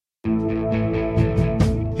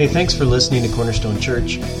Hey, thanks for listening to Cornerstone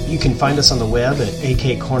Church. You can find us on the web at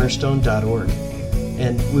akcornerstone.org.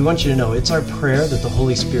 And we want you to know it's our prayer that the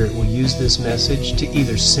Holy Spirit will use this message to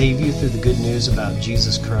either save you through the good news about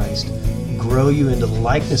Jesus Christ, grow you into the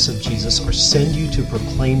likeness of Jesus, or send you to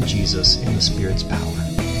proclaim Jesus in the Spirit's power.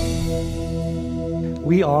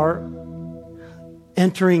 We are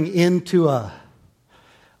entering into a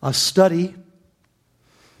study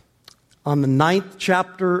on the 9th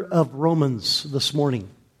chapter of Romans this morning.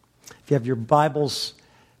 If you have your Bibles,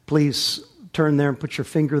 please turn there and put your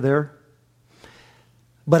finger there.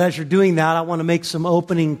 But as you're doing that, I want to make some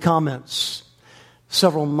opening comments.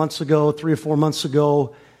 Several months ago, 3 or 4 months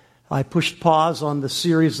ago, I pushed pause on the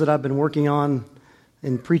series that I've been working on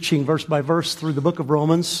in preaching verse by verse through the book of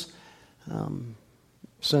Romans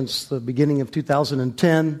since the beginning of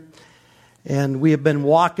 2010. And we have been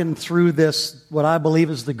walking through this, what I believe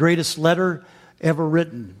is the greatest letter ever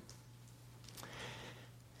written.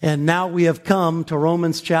 And now we have come to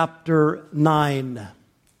Romans chapter 9.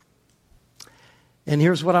 And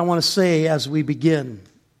here's what I want to say as we begin.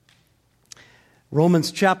 Romans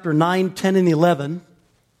chapter 9, 10, and 11.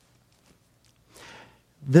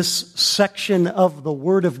 This section of the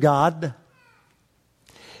Word of God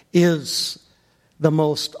is the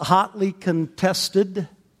most hotly contested,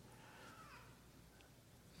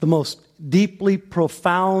 the most deeply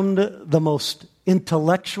profound, the most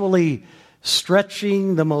intellectually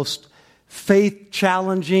stretching, the most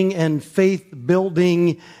faith-challenging and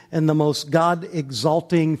faith-building, and the most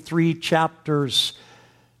God-exalting 3 chapters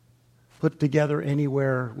put together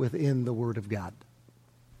anywhere within the Word of God.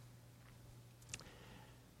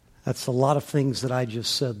 That's a lot of things that I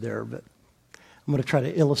just said there, but I'm going to try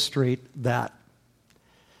to illustrate that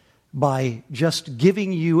by just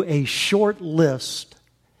giving you a short list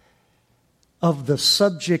of the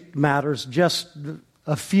subject matters, just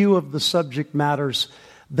a few of the subject matters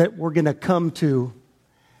that we're going to come to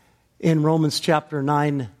in Romans chapter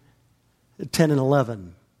 9, 10, and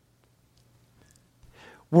 11.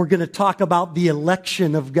 We're going to talk about the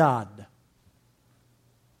election of God,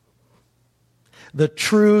 the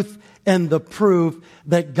truth and the proof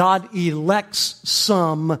that God elects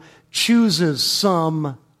some, chooses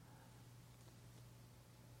some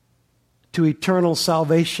to eternal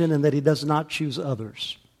salvation, and that He does not choose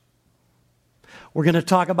others. We're going to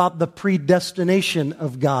talk about the predestination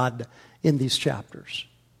of God in these chapters.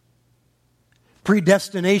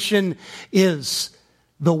 Predestination is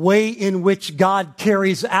the way in which God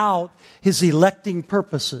carries out His electing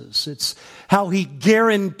purposes. It's how He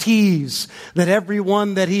guarantees that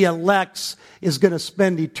everyone that He elects is going to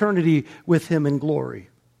spend eternity with Him in glory.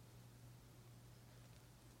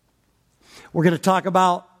 We're going to talk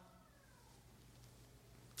about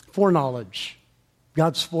foreknowledge,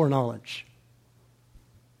 God's foreknowledge.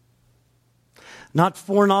 Not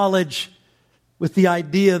foreknowledge with the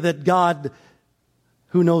idea that God,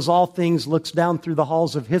 who knows all things, looks down through the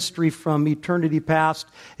halls of history from eternity past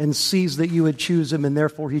and sees that you would choose Him, and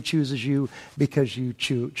therefore He chooses you because you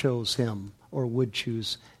chose Him or would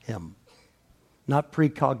choose Him. Not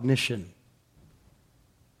precognition.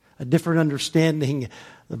 A different understanding.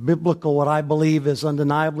 The biblical, what I believe is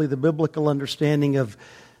undeniably the biblical understanding of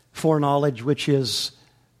foreknowledge, which is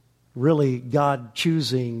really God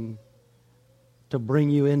choosing to bring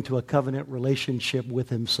you into a covenant relationship with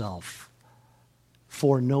Himself,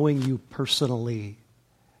 foreknowing you personally.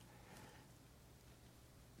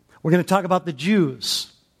 We're going to talk about the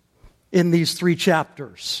Jews in these 3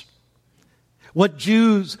 chapters. What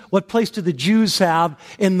place do the Jews have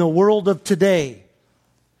in the world of today?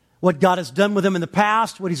 What God has done with them in the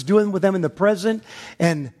past, what He's doing with them in the present,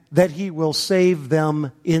 and that He will save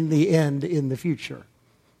them in the end, in the future.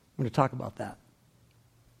 I'm going to talk about that.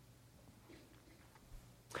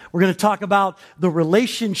 We're going to talk about the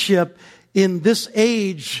relationship in this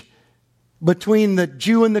age between the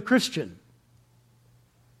Jew and the Christian.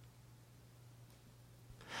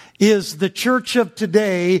 Is the church of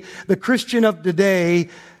today, the Christian of today,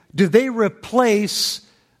 do they replace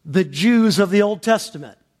the Jews of the Old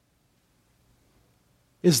Testament?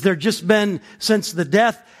 Is there just been, since the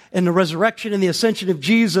death and the resurrection and the ascension of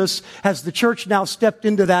Jesus, has the church now stepped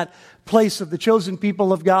into that place of the chosen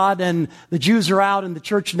people of God, and the Jews are out and the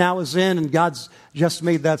church now is in, and God's just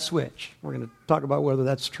made that switch? We're going to talk about whether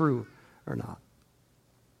that's true or not.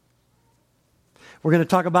 We're going to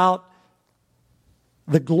talk about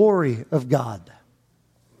the glory of God.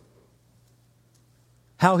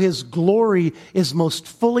 How His glory is most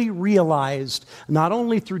fully realized, not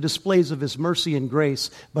only through displays of His mercy and grace,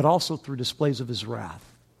 but also through displays of His wrath.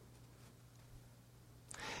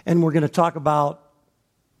 And we're going to talk about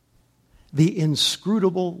the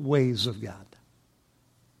inscrutable ways of God.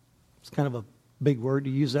 It's kind of a big word. Do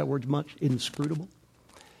you use that word much? Inscrutable.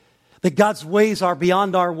 That God's ways are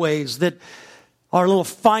beyond our ways. That our little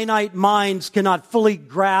finite minds cannot fully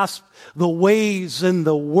grasp the ways and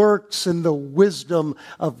the works and the wisdom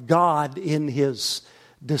of God in His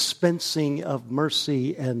dispensing of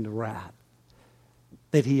mercy and wrath.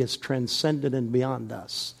 That He is transcendent and beyond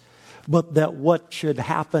us. But that what should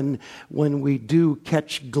happen when we do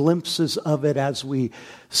catch glimpses of it as we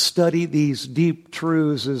study these deep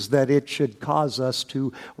truths is that it should cause us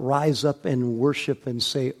to rise up and worship and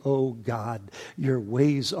say, "Oh God, your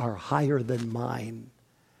ways are higher than mine.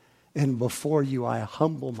 And before you I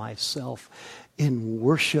humble myself in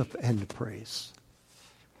worship and praise."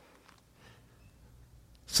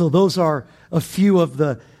 So those are a few of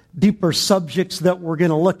the deeper subjects that we're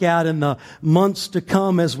going to look at in the months to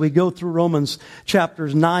come as we go through Romans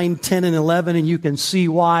chapters 9, 10, and 11. And you can see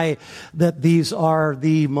why that these are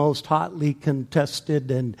the most hotly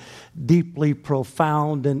contested and deeply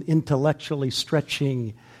profound and intellectually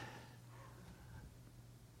stretching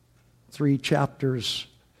 3 chapters,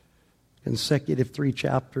 consecutive 3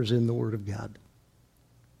 chapters in the Word of God.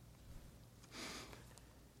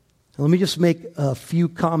 Now, let me just make a few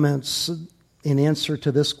comments in answer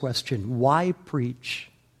to this question. Why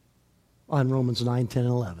preach on Romans 9, 10,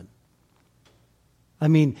 and 11? I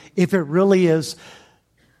mean, if it really is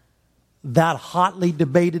that hotly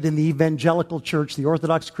debated in the evangelical church, the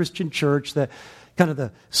Orthodox Christian church, the kind of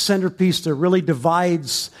the centerpiece that really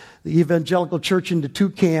divides the evangelical church into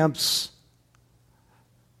 2 camps,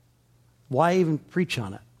 why even preach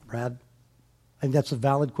on it, Brad? I think that's a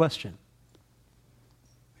valid question.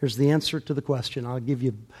 Here's the answer to the question. I'll give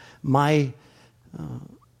you my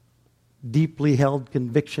deeply held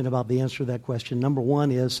conviction about the answer to that question. Number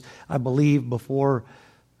one is, I believe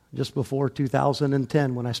just before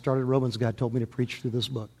 2010, when I started Romans, God told me to preach through this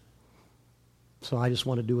book. So I just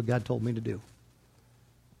want to do what God told me to do.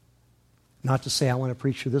 Not to say I want to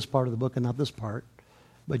preach through this part of the book and not this part,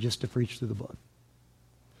 but just to preach through the book.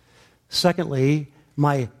 Secondly,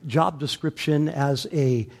 my job description as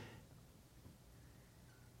a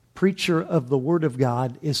preacher of the Word of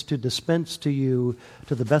God is to dispense to you,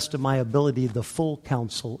 to the best of my ability, the full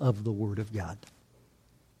counsel of the Word of God.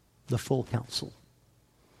 The full counsel.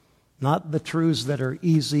 Not the truths that are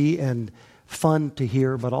easy and fun to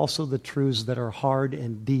hear, but also the truths that are hard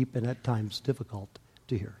and deep and at times difficult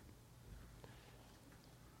to hear.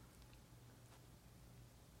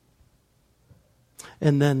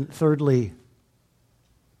 And then thirdly,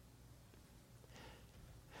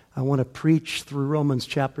 I want to preach through Romans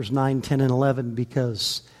chapters 9, 10, and 11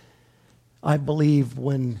 because I believe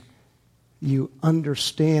when you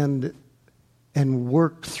understand and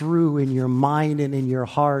work through in your mind and in your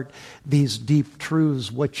heart these deep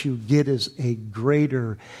truths, what you get is a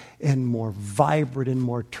greater and more vibrant and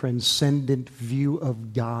more transcendent view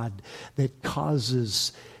of God that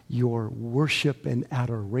causes your worship and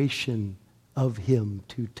adoration of Him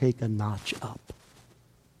to take a notch up.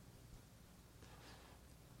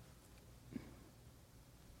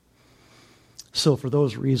 So for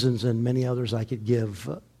those reasons and many others I could give,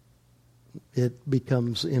 it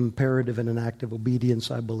becomes imperative and an act of obedience,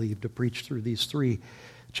 I believe, to preach through these 3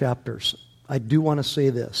 chapters. I do want to say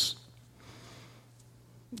this.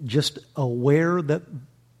 Just aware that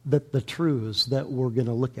the truths that we're going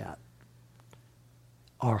to look at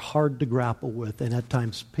are hard to grapple with and at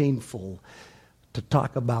times painful to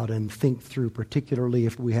talk about and think through, particularly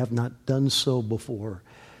if we have not done so before.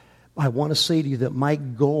 I want to say to you that my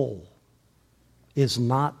goal is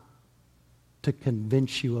not to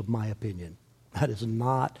convince you of my opinion. That is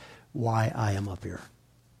not why I am up here.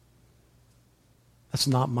 That's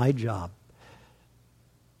not my job.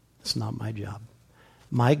 It's not my job.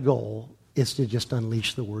 My goal is to just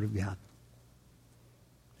unleash the Word of God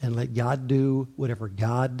and let God do whatever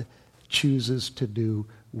God chooses to do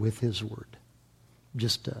with His Word.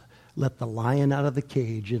 Just to let the lion out of the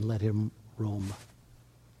cage and let him roam.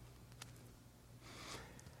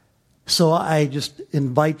 So I just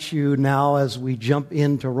invite you now as we jump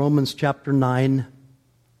into Romans chapter 9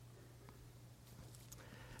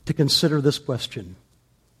 to consider this question.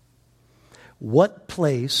 What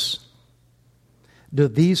place do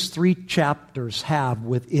these 3 chapters have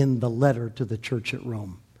within the letter to the church at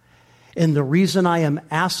Rome? And the reason I am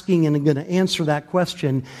asking and I'm going to answer that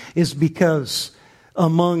question is because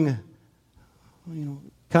among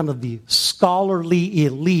kind of the scholarly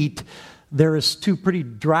elite, there is 2 pretty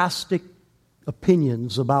drastic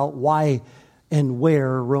opinions about why and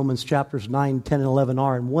where Romans chapters 9, 10, and 11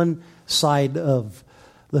 are. And one side of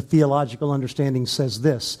the theological understanding says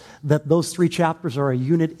this, that those 3 chapters are a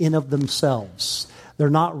unit in of themselves, They're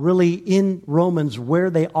not really in Romans where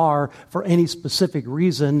they are for any specific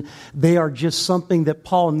reason. They are just something that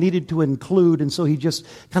Paul needed to include, and so he just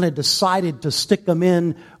kind of decided to stick them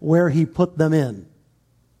in where he put them in.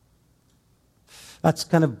 That's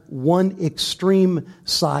kind of one extreme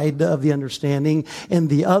side of the understanding, and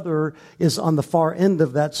the other is on the far end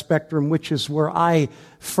of that spectrum, which is where I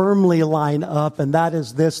firmly line up, and that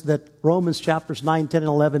is this, that Romans chapters 9, 10, and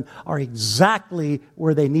 11 are exactly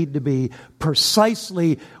where they need to be,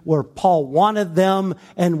 precisely where Paul wanted them,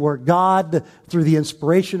 and where God, through the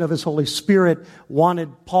inspiration of His Holy Spirit,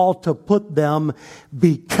 wanted Paul to put them,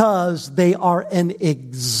 because they are an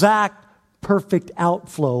exact perfect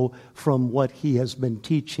outflow from what he has been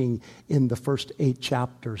teaching in the first 8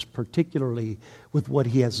 chapters, particularly with what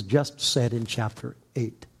he has just said in chapter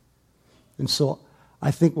 8. And so I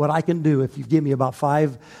think what I can do, if you give me about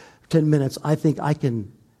 5-10 minutes, I think I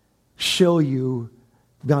can show you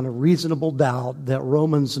beyond a reasonable doubt that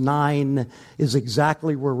Romans 9 is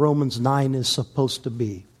exactly where Romans 9 is supposed to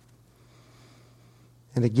be.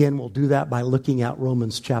 And again, we'll do that by looking at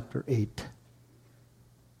Romans chapter 8.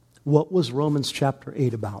 What was Romans chapter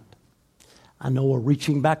 8 about? I know we're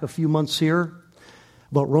reaching back a few months here,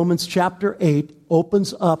 but Romans chapter 8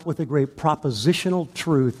 opens up with a great propositional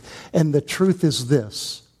truth, and the truth is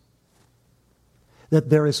this,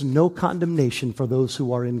 that there is no condemnation for those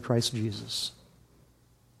who are in Christ Jesus.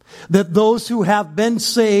 That those who have been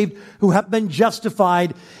saved, who have been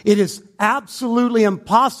justified, it is absolutely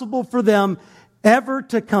impossible for them ever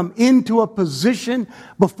to come into a position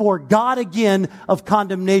before God again of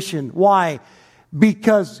condemnation. Why?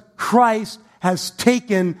 Because Christ has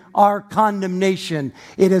taken our condemnation.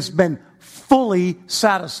 It has been fully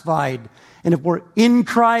satisfied. And if we're in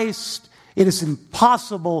Christ, it is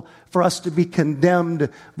impossible for us to be condemned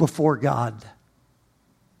before God.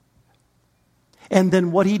 And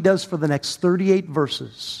then what he does for the next 38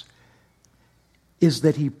 verses is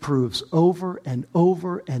that he proves over and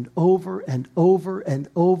over and over and over and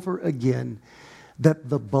over again that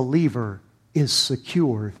the believer is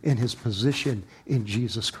secure in his position in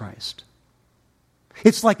Jesus Christ.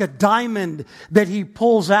 It's like a diamond that he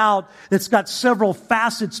pulls out that's got several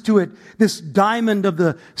facets to it. This diamond of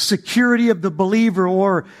the security of the believer,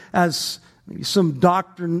 or as some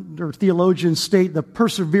doctrine or theologians state, the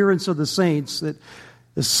perseverance of the saints, that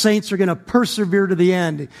the saints are going to persevere to the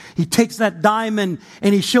end. He takes that diamond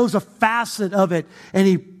and he shows a facet of it and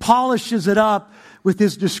he polishes it up with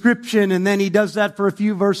his description, and then he does that for a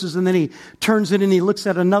few verses, and then he turns it and he looks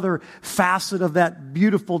at another facet of that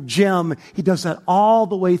beautiful gem. He does that all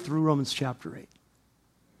the way through Romans chapter 8,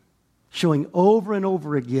 showing over and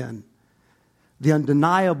over again the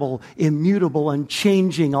undeniable, immutable,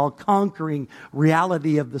 unchanging, all-conquering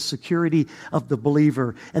reality of the security of the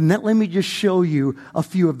believer. And let me just show you a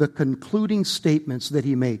few of the concluding statements that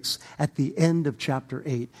he makes at the end of chapter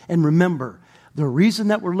 8. And remember, the reason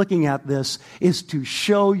that we're looking at this is to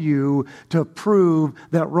show you, to prove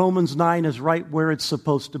that Romans 9 is right where it's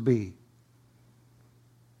supposed to be.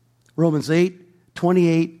 Romans 8,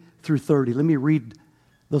 28 through 30. Let me read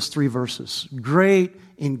those 3 verses. Great,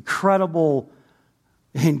 incredible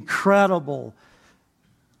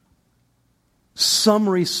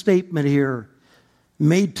summary statement here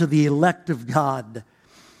made to the elect of God.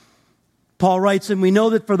 Paul writes, "And we know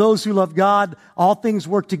that for those who love God, all things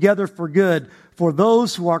work together for good, for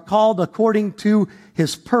those who are called according to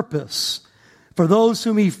His purpose. For those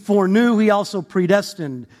whom He foreknew, He also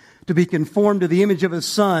predestined to be conformed to the image of His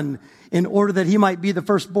Son, in order that He might be the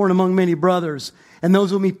firstborn among many brothers. And those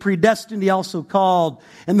whom He predestined, He also called.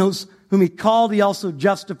 And those whom He called, He also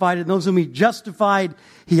justified. And those whom He justified,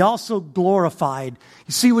 He also glorified."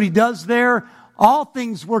 You see what He does there? All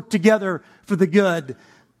things work together for the good,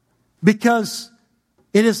 because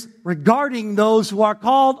it is regarding those who are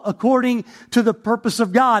called according to the purpose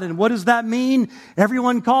of God. And what does that mean?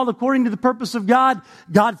 Everyone called according to the purpose of God,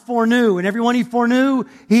 God foreknew. And everyone He foreknew,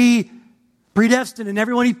 He predestined. And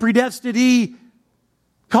everyone He predestined, He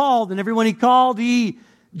called. And everyone He called, He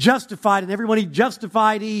justified. And everyone He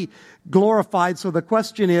justified, He glorified. So the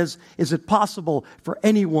question is it possible for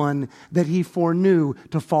anyone that He foreknew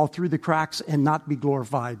to fall through the cracks and not be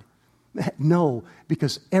glorified? No,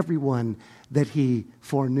 because everyone that He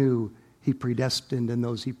foreknew, He predestined, and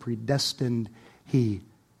those He predestined, He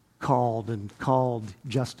called, and called,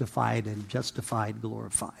 justified, and justified,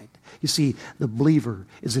 glorified. You see, the believer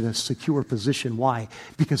is in a secure position. Why?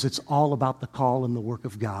 Because it's all about the call and the work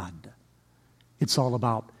of God. It's all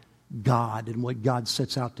about God, and what God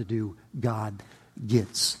sets out to do, God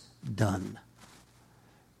gets done.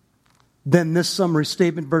 Then this summary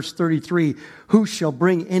statement, verse 33, "Who shall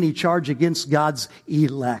bring any charge against God's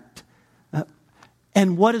elect?"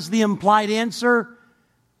 And what is the implied answer?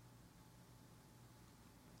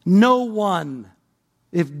 No one.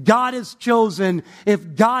 If God is chosen,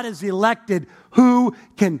 if God is elected, who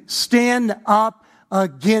can stand up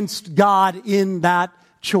against God in that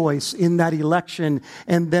choice, in that election?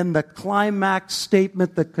 And then the climax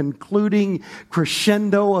statement, the concluding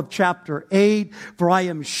crescendo of chapter 8, for I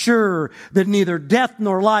am sure that neither death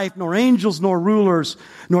nor life, nor angels nor rulers,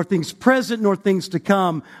 nor things present nor things to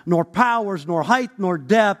come, nor powers, nor height, nor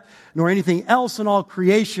depth, nor anything else in all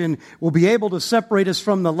creation will be able to separate us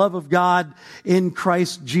from the love of God in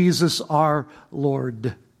Christ Jesus our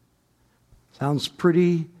Lord. Sounds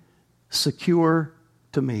pretty secure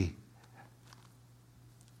to me.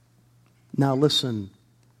 Now listen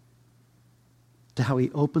to how he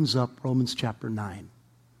opens up Romans chapter 9.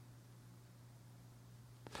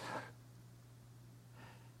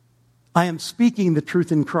 I am speaking the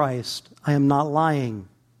truth in Christ. I am not lying.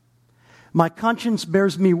 My conscience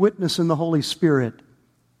bears me witness in the Holy Spirit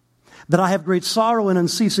that I have great sorrow and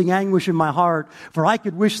unceasing anguish in my heart, for I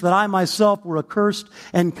could wish that I myself were accursed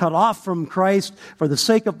and cut off from Christ for the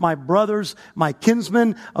sake of my brothers, my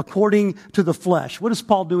kinsmen, according to the flesh. What is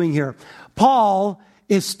Paul doing here? Paul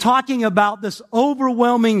is talking about this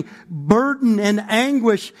overwhelming burden and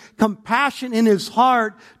anguish, compassion in his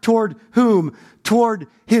heart toward whom? Toward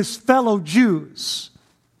his fellow Jews.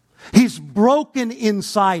 He's broken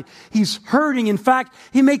inside. He's hurting. In fact,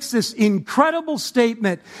 he makes this incredible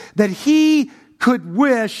statement that he could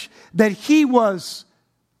wish that he was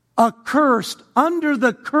accursed, under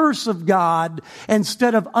the curse of God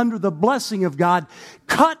instead of under the blessing of God,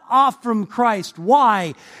 cut off from Christ.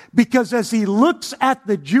 Why? Because as he looks at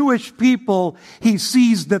the Jewish people, he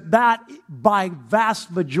sees that by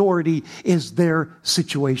vast majority is their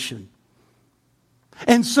situation.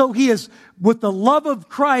 And so he is, with the love of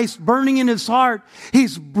Christ burning in his heart,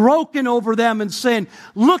 he's broken over them and saying,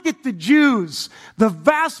 look at the Jews. The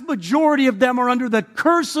vast majority of them are under the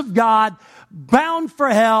curse of God, bound for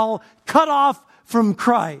hell, cut off from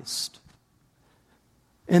Christ.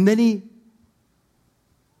 And then he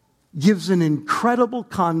gives an incredible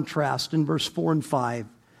contrast in verse 4 and 5.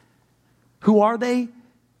 Who are they?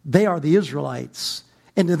 They are the Israelites.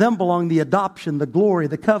 And to them belong the adoption, the glory,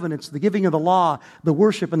 the covenants, the giving of the law, the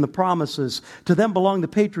worship, and the promises. To them belong the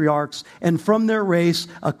patriarchs, and from their race,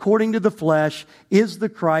 according to the flesh, is the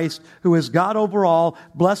Christ, who is God over all,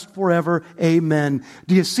 blessed forever. Amen.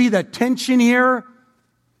 Do you see that tension here?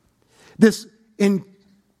 This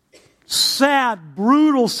sad,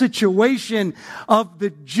 brutal situation of the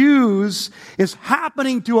Jews is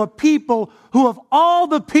happening to a people who, of all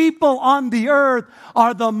the people on the earth,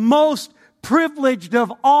 are the most privileged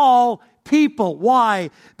of all people. Why?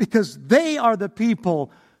 Because they are the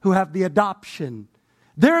people who have the adoption.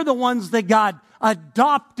 They're the ones that God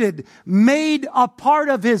adopted, made a part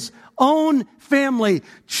of His own family,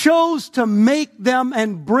 chose to make them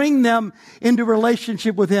and bring them into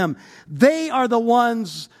relationship with Him. They are the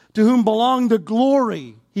ones to whom belong the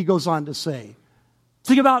glory, he goes on to say.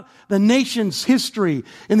 Think about the nation's history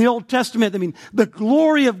in the Old Testament. I mean, the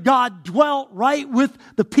glory of God dwelt right with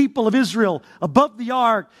the people of Israel. Above the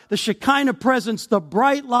ark, the Shekinah presence, the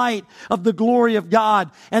bright light of the glory of God.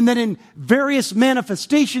 And then in various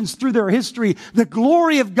manifestations through their history, the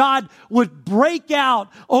glory of God would break out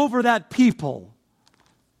over that people.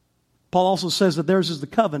 Paul also says that theirs is the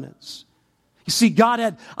covenants. You see, God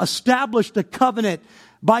had established a covenant.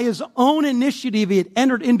 By His own initiative, He had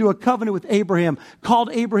entered into a covenant with Abraham,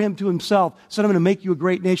 called Abraham to Himself, said, I'm going to make you a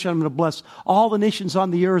great nation. I'm going to bless all the nations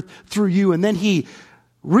on the earth through you. And then He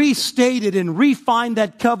restated and refined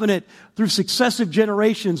that covenant through successive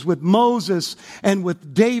generations with Moses and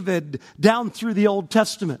with David down through the Old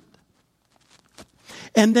Testament.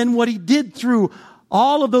 And then what He did through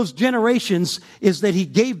all of those generations is that He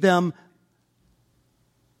gave them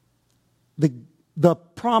the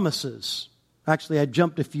promises. Actually, I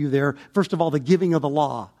jumped a few there. First of all, the giving of the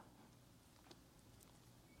law.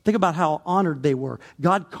 Think about how honored they were.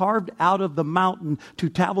 God carved out of the mountain 2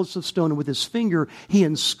 tablets of stone, and with His finger, He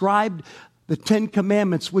inscribed the 10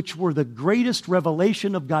 Commandments, which were the greatest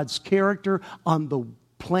revelation of God's character on the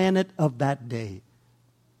planet of that day.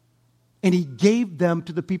 And He gave them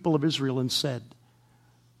to the people of Israel and said,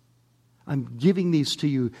 I'm giving these to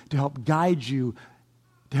you to help guide you,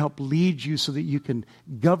 to help lead you so that you can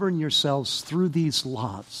govern yourselves through these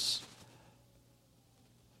laws.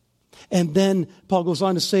 And then Paul goes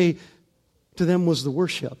on to say to them was the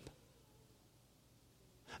worship.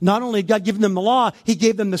 Not only had God given them the law, He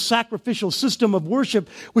gave them the sacrificial system of worship,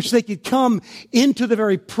 which they could come into the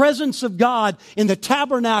very presence of God in the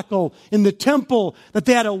tabernacle, in the temple, that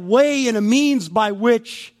they had a way and a means by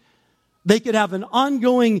which They could have an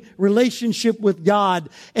ongoing relationship with God,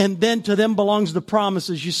 and then to them belongs the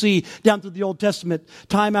promises. You see, down through the Old Testament,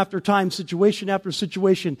 time after time, situation after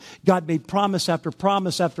situation, God made promise after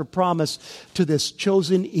promise after promise to this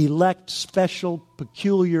chosen, elect, special,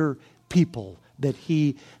 peculiar people that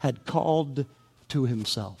He had called to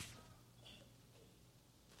Himself.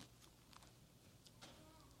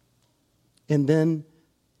 And then,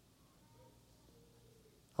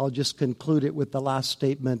 I'll just conclude it with the last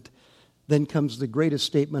statement. Then comes the greatest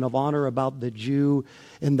statement of honor about the Jew,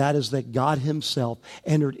 and that is that God Himself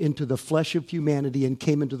entered into the flesh of humanity and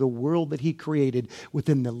came into the world that He created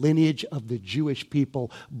within the lineage of the Jewish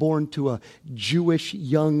people, born to a Jewish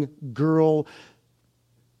young girl,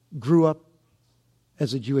 grew up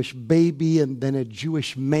as a Jewish baby, and then a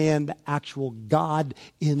Jewish man, the actual God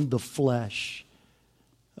in the flesh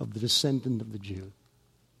of the descendant of the Jew.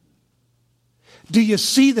 Do you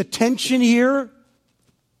see the tension here?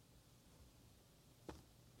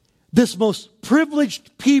 This most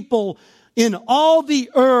privileged people in all the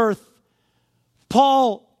earth,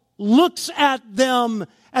 Paul looks at them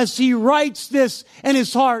as he writes this, and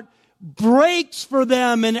his heart breaks for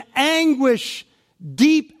them, and anguish,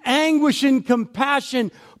 deep anguish and compassion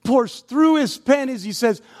pours through his pen as he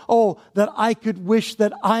says, "Oh, that I could wish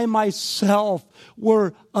that I myself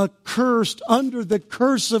were accursed under the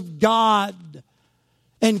curse of God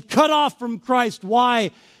and cut off from Christ."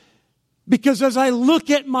 Why? Because as I look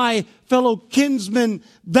at my fellow kinsmen,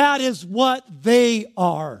 that is what they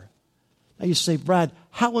are. Now you say, Brad,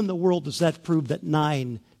 how in the world does that prove that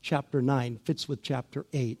chapter 9 fits with chapter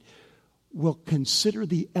 8? Well, consider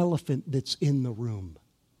the elephant that's in the room.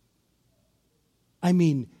 I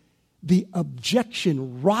mean, the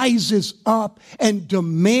objection rises up and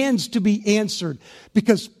demands to be answered,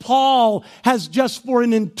 because Paul has just for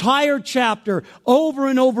an entire chapter over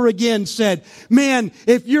and over again said, man,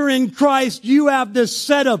 if you're in Christ, you have this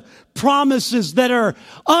set of promises that are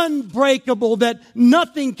unbreakable, that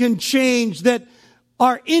nothing can change, that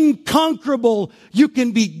are inconquerable. You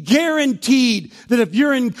can be guaranteed that if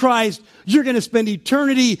you're in Christ, you're going to spend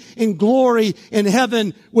eternity in glory in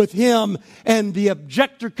heaven with Him. And the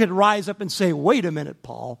objector could rise up and say, wait a minute,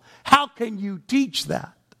 Paul, how can you teach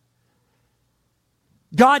that?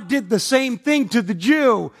 God did the same thing to the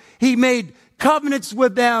Jew. He made covenants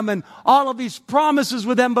with them and all of these promises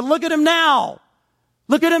with them. But look at Him now.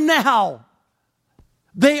 Look at Him now.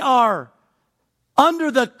 They are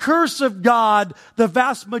under the curse of God, the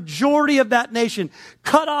vast majority of that nation,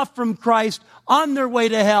 cut off from Christ, on their way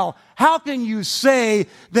to hell. How can you say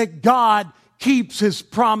that God keeps His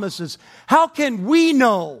promises? How can we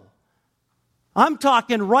know? I'm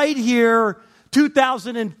talking right here,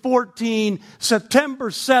 2014,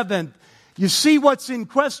 September 7th. You see what's in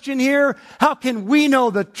question here? How can we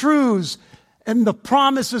know the truths and the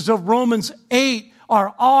promises of Romans 8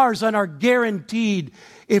 are ours and are guaranteed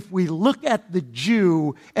if we look at the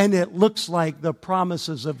Jew and it looks like the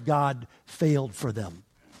promises of God failed for them?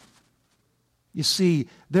 You see,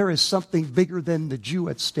 there is something bigger than the Jew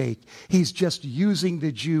at stake. He's just using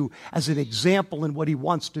the Jew as an example, and what he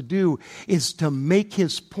wants to do is to make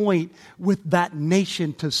his point with that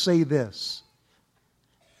nation to say this: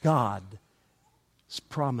 God's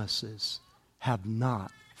promises have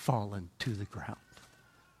not fallen to the ground.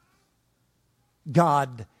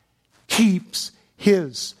 God keeps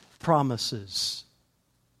His promises.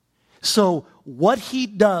 So what he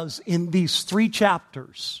does in these 3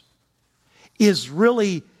 chapters is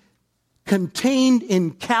really contained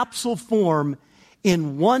in capsule form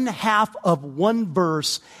in 1/2 of one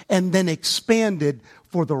verse, and then expanded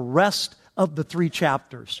for the rest of the 3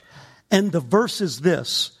 chapters. And the verse is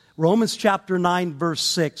this: Romans chapter 9, verse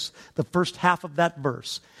 6, the first half of that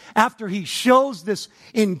verse. After he shows this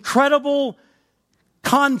incredible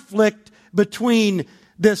conflict between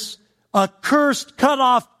this accursed, cut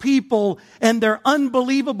off people and their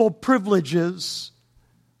unbelievable privileges,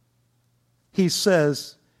 he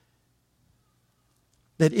says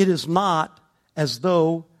that it is not as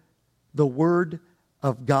though the word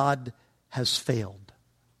of God has failed.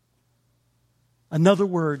 In other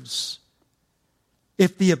words,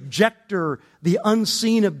 if the objector, the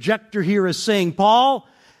unseen objector here is saying, Paul,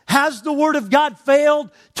 has the word of God failed?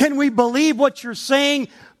 Can we believe what you're saying?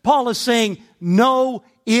 Paul is saying, no,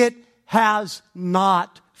 it has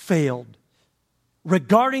not failed.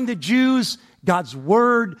 Regarding the Jews, God's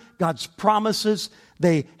word, God's promises,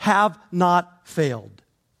 they have not failed.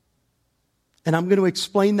 And I'm going to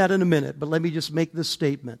explain that in a minute, but let me just make this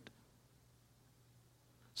statement.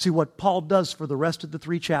 See, what Paul does for the rest of the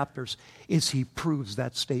 3 chapters is he proves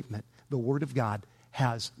that statement. The word of God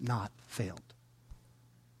has not failed.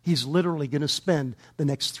 He's literally going to spend the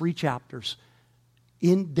next 3 chapters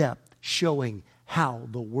in depth showing how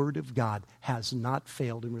the Word of God has not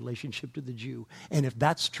failed in relationship to the Jew. And if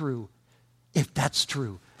that's true,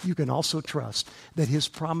 you can also trust that His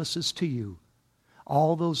promises to you,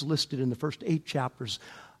 all those listed in the first 8 chapters,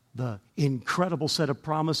 the incredible set of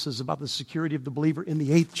promises about the security of the believer in the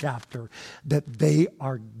 8th chapter, that they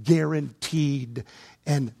are guaranteed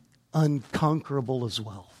and unconquerable as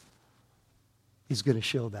well. He's going to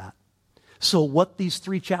show that. So what these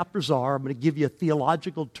 3 chapters are, I'm going to give you a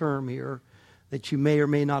theological term here that you may or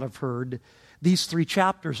may not have heard. These 3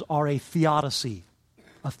 chapters are a theodicy.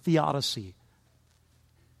 A theodicy.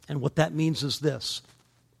 And what that means is this.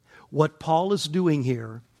 What Paul is doing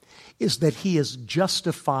here is that he is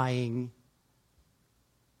justifying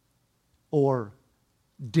or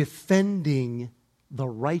defending the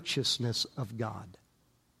righteousness of God.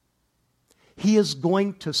 He is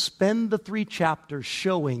going to spend the 3 chapters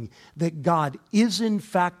showing that God is in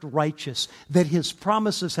fact righteous, that His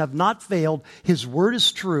promises have not failed, His word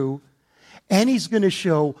is true, and he's going to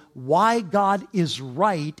show why God is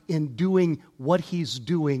right in doing what He's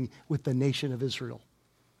doing with the nation of Israel.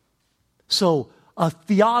 So, a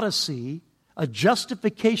theodicy, a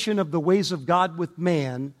justification of the ways of God with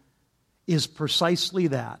man, is precisely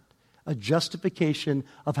that. A justification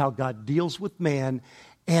of how God deals with man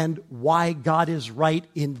and why God is right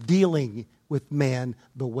in dealing with man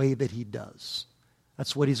the way that He does.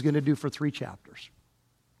 That's what he's going to do for 3 chapters.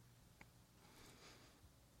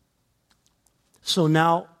 So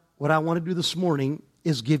now, what I want to do this morning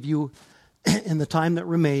is give you, in the time that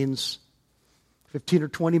remains, 15 or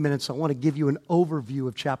 20 minutes, I want to give you an overview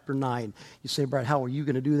of chapter 9. You say, Brad, how are you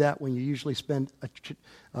going to do that when you usually spend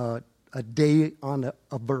a day on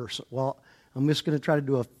a verse? Well, I'm just going to try to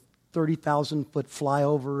do a 30,000-foot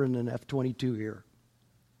flyover in an F-22 here.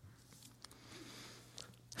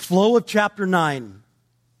 Flow of chapter 9.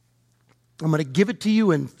 I'm going to give it to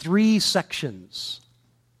you in 3 sections.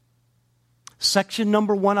 Section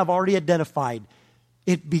number 1 I've already identified.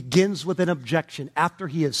 It begins with an objection. After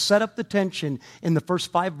he has set up the tension in the first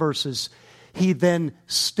 5 verses, he then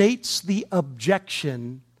states the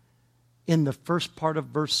objection in the first part of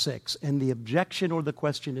verse 6. And the objection or the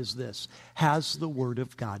question is this: has the Word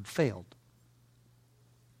of God failed?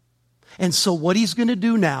 And so what he's going to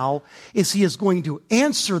do now is he is going to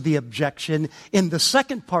answer the objection in the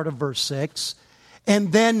second part of verse 6.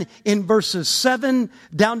 And then in verses 7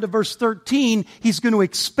 down to verse 13, he's going to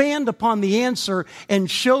expand upon the answer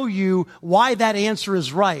and show you why that answer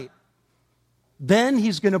is right. Then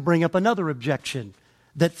he's going to bring up another objection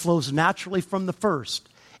that flows naturally from the first.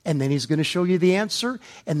 And then he's going to show you the answer,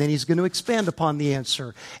 and then he's going to expand upon the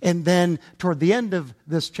answer. And then toward the end of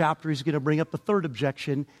this chapter, he's going to bring up a third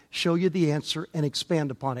objection, show you the answer, and expand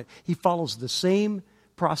upon it. He follows the same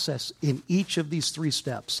process in each of these 3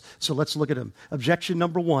 steps. So let's look at them. Objection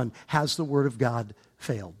number 1, has the Word of God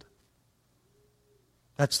failed?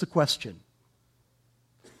 That's the question.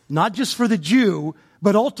 Not just for the Jew,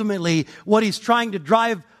 but ultimately what he's trying to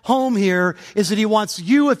drive home here is that he wants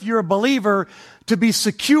you, if you're a believer, to be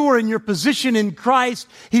secure in your position in Christ.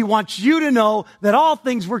 He wants you to know that all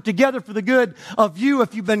things work together for the good of you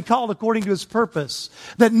if you've been called according to His purpose.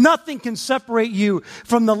 That nothing can separate you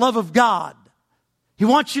from the love of God. He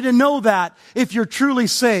wants you to know that if you're truly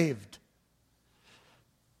saved.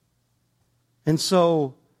 And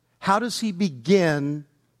so, how does he begin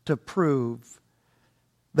to prove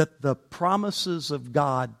that the promises of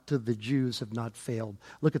God to the Jews have not failed?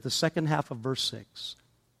 Look at the second half of verse 6.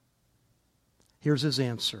 Here's his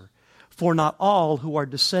answer. For not all who are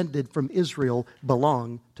descended from Israel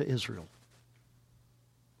belong to Israel.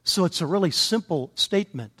 So it's a really simple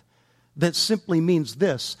statement that simply means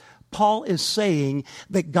this. Paul is saying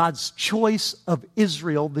that God's choice of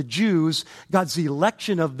Israel, the Jews, God's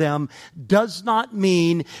election of them, does not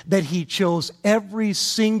mean that He chose every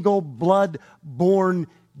single blood-born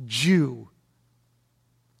Jew.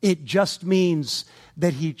 It just means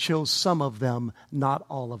that He chose some of them, not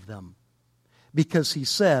all of them. Because He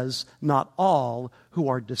says, not all who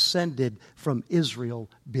are descended from Israel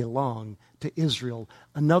belong to Israel.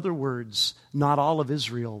 In other words, not all of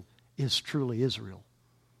Israel is truly Israel.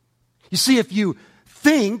 You see, if you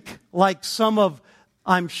think like some of,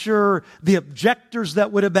 I'm sure, the objectors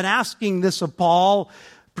that would have been asking this of Paul,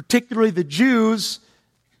 particularly the Jews,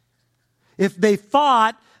 if they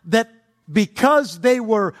thought that because they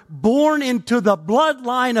were born into the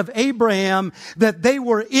bloodline of Abraham, that they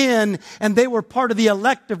were in and they were part of the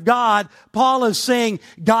elect of God, Paul is saying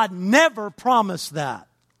God never promised that.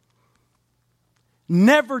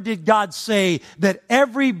 Never did God say that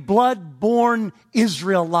every blood-born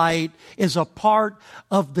Israelite is a part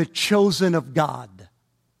of the chosen of God.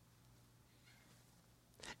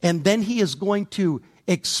 And then he is going to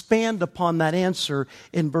expand upon that answer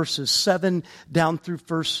in verses 7 down through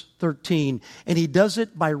verse 13. And he does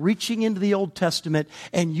it by reaching into the Old Testament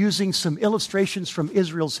and using some illustrations from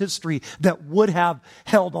Israel's history that would have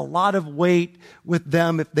held a lot of weight with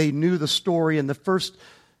them if they knew the story. And the first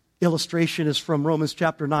illustration is from Romans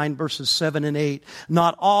chapter 9, verses 7 and 8.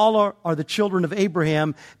 Not all are the children of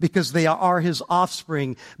Abraham because they are his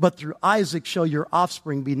offspring, but through Isaac shall your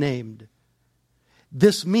offspring be named.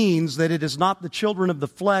 This means that it is not the children of the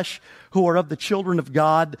flesh who are of the children of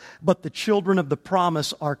God, but the children of the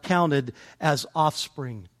promise are counted as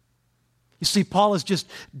offspring. You see, Paul is just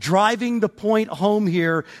driving the point home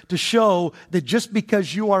here to show that just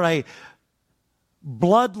because you are a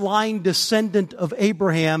bloodline descendant of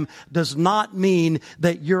Abraham does not mean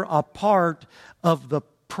that you're a part of the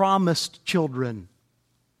promised children.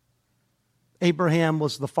 Abraham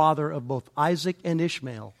was the father of both Isaac and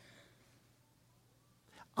Ishmael.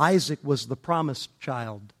 Isaac was the promised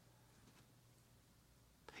child.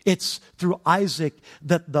 It's through Isaac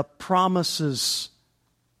that the promises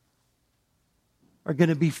are going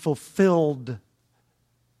to be fulfilled.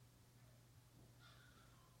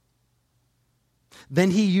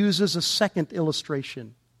 Then he uses a second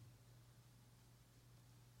illustration.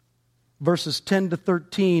 Verses 10 to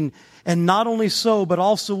 13. And not only so, but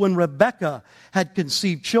also when Rebekah had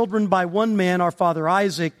conceived children by one man, our father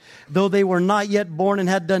Isaac, though they were not yet born and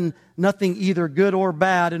had done nothing either good or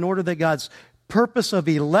bad, in order that God's purpose of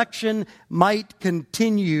election might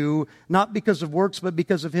continue, not because of works, but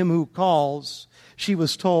because of him who calls, she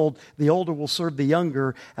was told, the older will serve the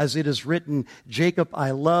younger, as it is written, Jacob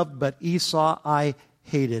I loved, but Esau I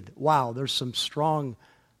hated. Wow, there's some strong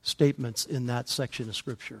statements in that section of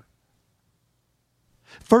Scripture.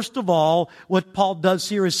 First of all, what Paul does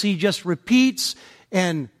here is he just repeats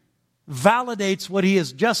and validates what he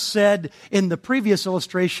has just said in the previous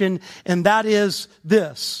illustration, and that is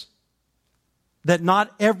this, that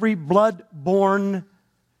not every blood-born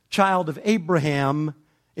child of Abraham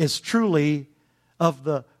is truly of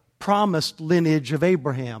the promised lineage of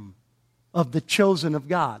Abraham, of the chosen of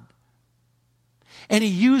God. And he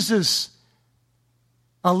uses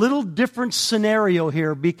a little different scenario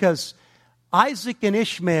here because Isaac and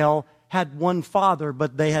Ishmael had one father,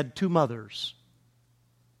 but they had two mothers.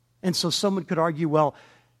 And so someone could argue, well,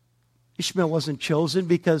 Ishmael wasn't chosen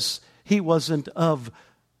because he wasn't of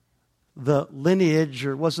the lineage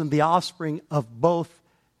or wasn't the offspring of both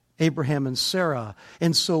Abraham and Sarah.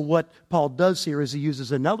 And so what Paul does here is he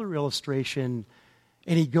uses another illustration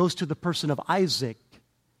and he goes to the person of Isaac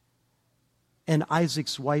and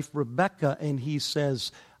Isaac's wife Rebekah, and he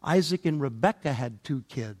says, Isaac and Rebekah had two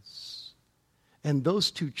kids. And those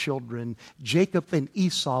two children, Jacob and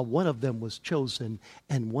Esau, one of them was chosen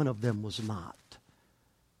and one of them was not.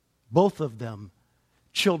 Both of them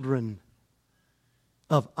children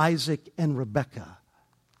of Isaac and Rebekah,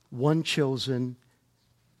 one chosen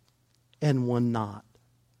and one not.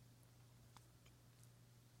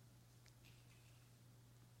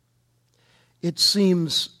 It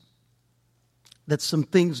seems that some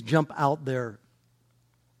things jump out there.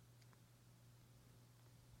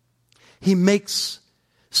 He makes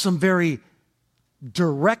some very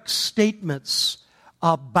direct statements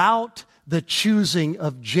about the choosing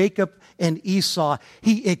of Jacob and Esau.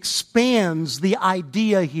 He expands the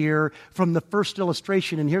idea here from the first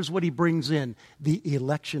illustration, and here's what he brings in: the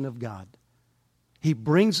election of God. He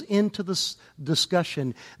brings into this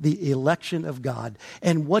discussion the election of God.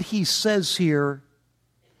 And what he says here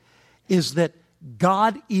is that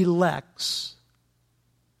God elects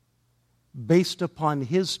based upon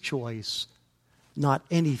his choice, not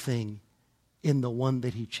anything in the one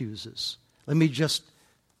that he chooses. Let me just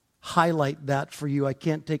highlight that for you. I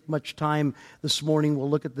can't take much time this morning. We'll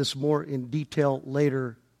look at this more in detail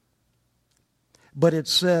later. But it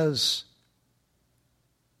says,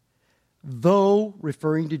 though,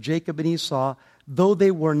 referring to Jacob and Esau, though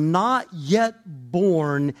they were not yet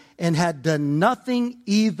born and had done nothing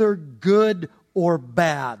either good or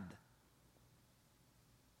bad,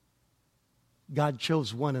 God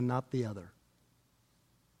chose one and not the other.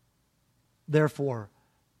 Therefore,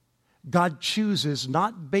 God chooses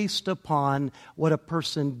not based upon what a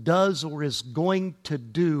person does or is going to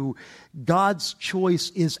do. God's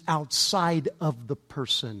choice is outside of the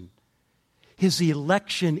person. His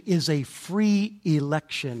election is a free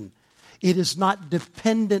election. It is not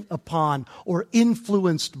dependent upon or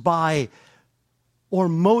influenced by or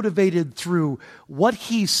motivated through what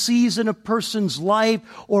he sees in a person's life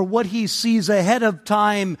or what he sees ahead of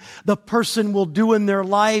time the person will do in their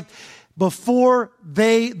life. Before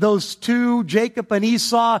those two, Jacob and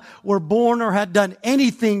Esau, were born or had done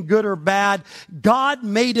anything good or bad, God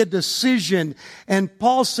made a decision. And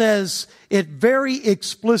Paul says it very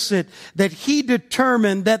explicit that he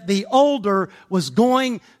determined that the older was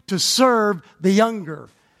going to serve the younger.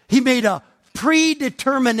 He made a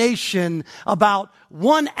predetermination about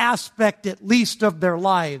one aspect at least of their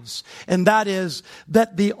lives, and that is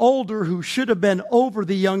that the older, who should have been over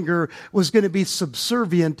the younger, was going to be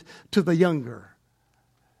subservient to the younger.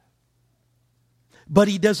 But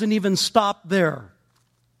he doesn't even stop there.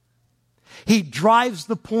 He drives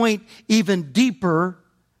the point even deeper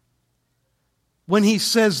when he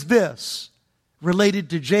says this, related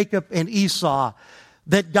to Jacob and Esau,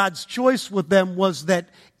 that God's choice with them was that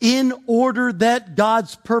in order that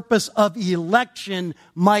God's purpose of election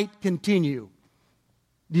might continue.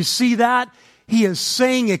 Do you see that? He is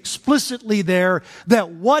saying explicitly there that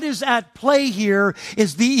what is at play here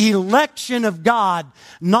is the election of God,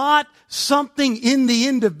 not something in the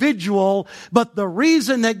individual, but the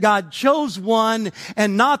reason that God chose one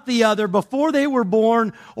and not the other before they were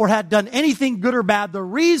born or had done anything good or bad. The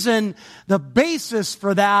reason, the basis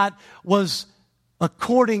for that was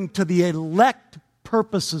according to the elect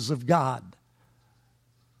purposes of God.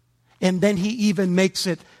 And then he even makes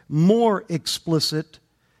it more explicit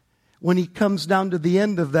when he comes down to the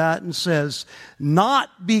end of that and says,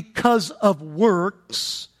 not because of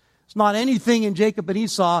works, it's not anything in Jacob and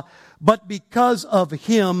Esau, but because of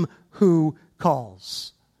him who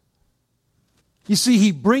calls. You see,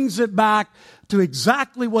 he brings it back to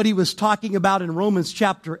exactly what he was talking about in Romans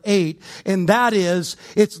chapter 8, and that is,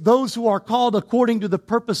 it's those who are called according to the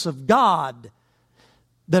purpose of God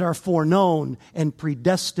that are foreknown and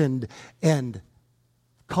predestined and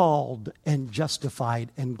called and justified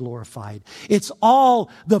and glorified. It's all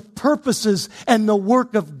the purposes and the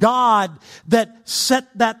work of God that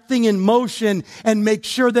set that thing in motion and make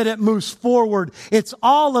sure that it moves forward. It's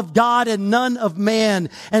all of God and none of man.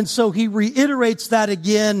 And so he reiterates that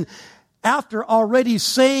again. After already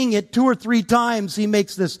saying it 2 or 3 times, he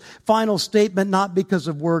makes this final statement, not because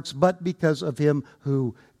of works, but because of him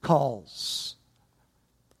who calls.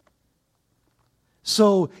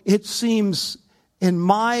 So it seems, in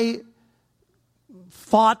my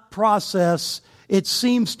thought process, it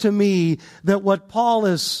seems to me that what Paul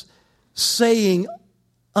is saying,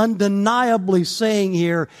 undeniably saying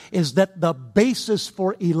here, is that the basis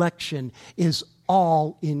for election is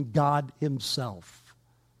all in God himself.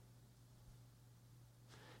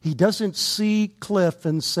 He doesn't see Cliff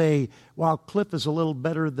and say, wow, Cliff is a little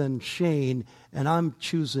better than Shane, and I'm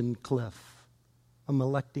choosing Cliff. I'm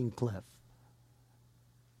electing Cliff.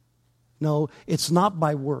 No, it's not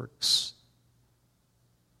by works.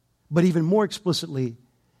 But even more explicitly,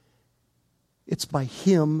 it's by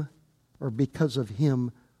him or because of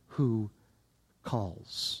him who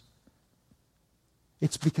calls.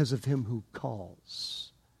 It's because of him who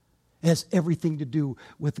calls. It has everything to do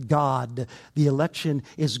with God. The election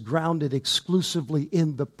is grounded exclusively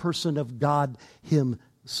in the person of God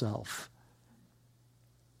himself.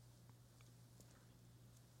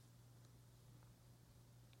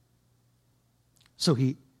 So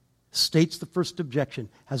he states the first objection.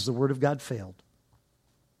 Has the word of God failed?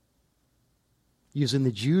 Using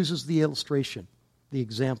the Jews as the illustration, the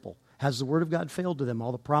example. Has the word of God failed to them?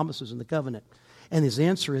 All the promises in the covenant. And his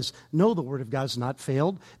answer is, no, the word of God has not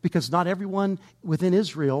failed, because not everyone within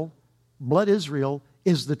Israel, blood Israel,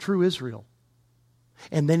 is the true Israel.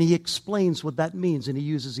 And then he explains what that means, and he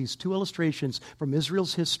uses these 2 illustrations from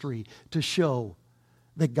Israel's history to show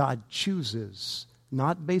that God chooses,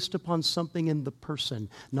 not based upon something in the person,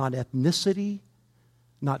 not ethnicity,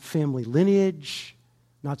 not family lineage,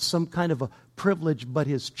 not some kind of a privilege, but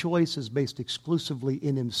his choice is based exclusively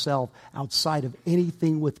in himself, outside of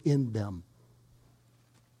anything within them.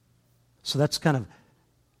 So that's kind of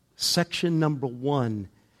section number 1,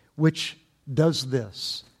 which does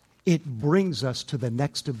this. It brings us to the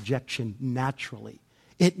next objection naturally.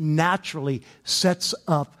 It naturally sets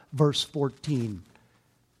up verse 14.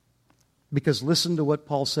 Because listen to what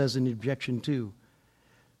Paul says in objection 2.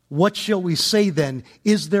 What shall we say then?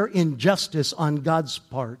 Is there injustice on God's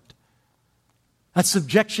part? That's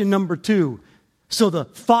objection number 2. So the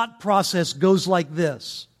thought process goes like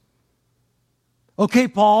this. Okay,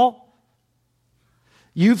 Paul,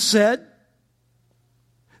 you've said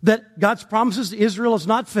that God's promises to Israel has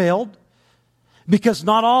not failed, because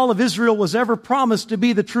not all of Israel was ever promised to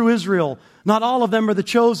be the true Israel. Not all of them are the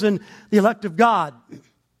chosen, the elect of God.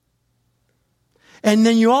 And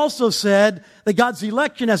then you also said that God's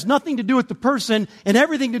election has nothing to do with the person and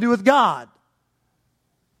everything to do with God.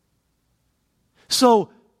 So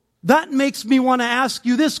that makes me want to ask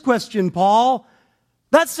you this question, Paul.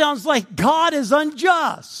 That sounds like God is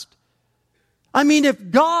unjust. I mean,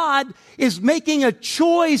 if God is making a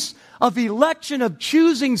choice of election, of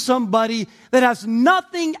choosing somebody that has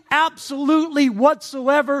nothing absolutely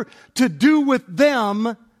whatsoever to do with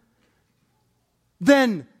them,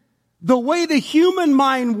 then the way the human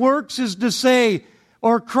mind works is to say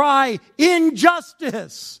or cry,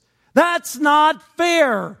 injustice. That's not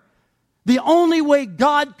fair. The only way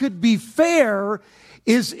God could be fair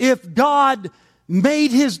is if God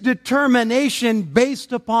made his determination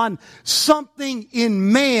based upon something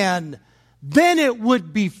in man. Then it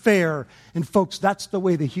would be fair. And folks, that's the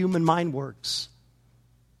way the human mind works.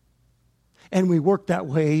 And we work that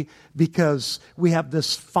way because we have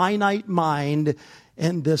this finite mind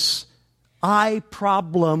and this I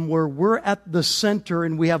problem where we're at the center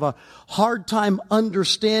and we have a hard time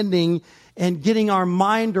understanding and getting our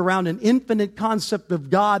mind around an infinite concept of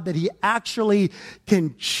God, that he actually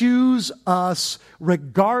can choose us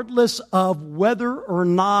regardless of whether or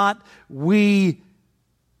not we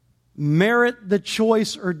merit the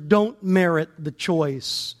choice or don't merit the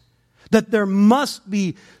choice. That there must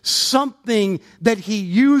be something that he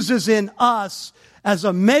uses in us as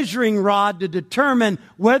a measuring rod to determine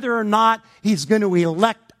whether or not he's going to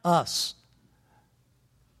elect us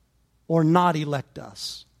or not elect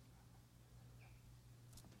us.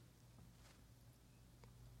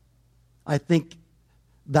 I think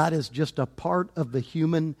that is just a part of the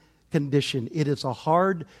human condition. It is a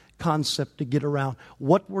hard concept to get around.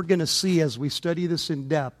 What we're going to see as we study this in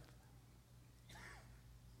depth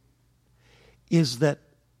is that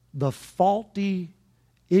the faulty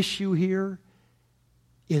issue here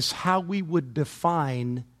is how we would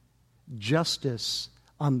define justice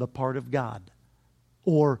on the part of God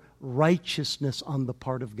or righteousness on the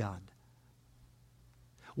part of God.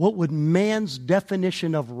 What would man's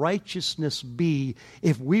definition of righteousness be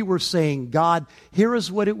if we were saying, God, here is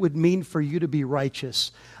what it would mean for you to be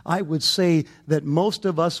righteous? I would say that most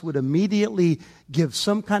of us would immediately give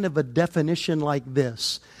some kind of a definition like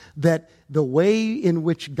this, that the way in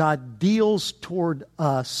which God deals toward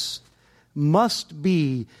us must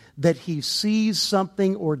be that he sees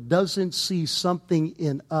something or doesn't see something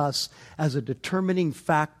in us as a determining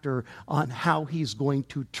factor on how he's going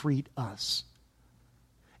to treat us.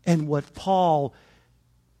 And what Paul,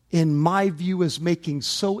 in my view, is making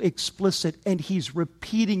so explicit, and he's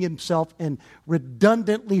repeating himself and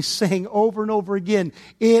redundantly saying over and over again,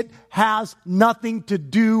 it has nothing to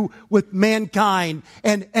do with mankind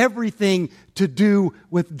and everything to do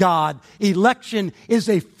with God. Election is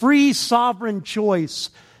a free sovereign choice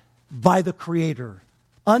by the Creator,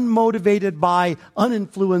 unmotivated by,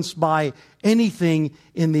 uninfluenced by anything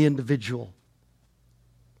in the individual.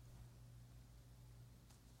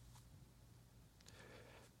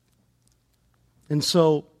 And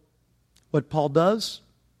so, what Paul does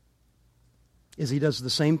is he does the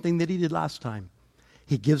same thing that he did last time.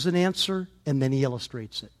 He gives an answer and then he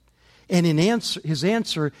illustrates it. And his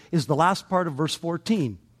answer is the last part of verse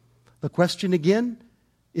 14. The question again,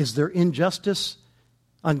 is there injustice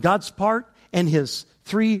on God's part? And his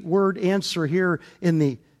 3-word answer here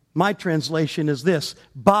in my translation is this: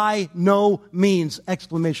 by no means!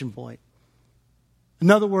 Exclamation point.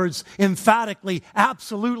 In other words, emphatically,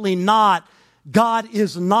 absolutely not. God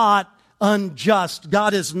is not unjust.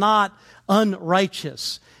 God is not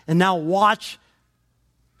unrighteous. And now watch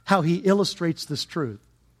how he illustrates this truth.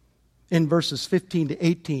 In verses 15 to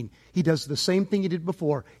 18, he does the same thing he did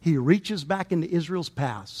before. He reaches back into Israel's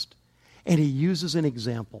past and he uses an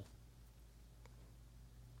example.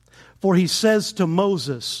 For he says to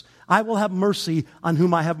Moses, I will have mercy on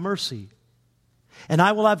whom I have mercy, and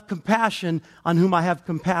I will have compassion on whom I have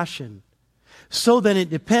compassion. So then it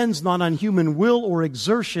depends not on human will or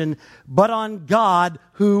exertion, but on God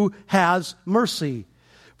who has mercy.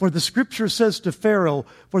 For the Scripture says to Pharaoh,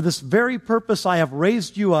 for this very purpose I have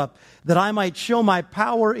raised you up, that I might show my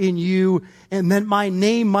power in you, and that my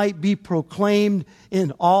name might be proclaimed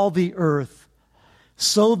in all the earth.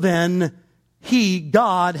 So then he,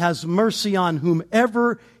 God, has mercy on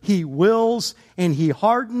whomever he wills, and he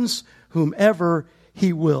hardens whomever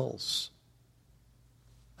he wills.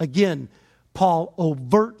 Again, Paul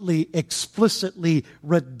overtly, explicitly,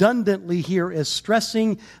 redundantly here is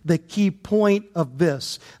stressing the key point of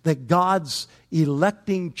this, that God's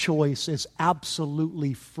electing choice is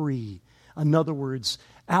absolutely free. In other words,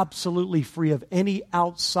 absolutely free of any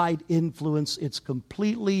outside influence. It's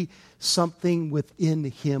completely something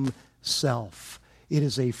within himself. It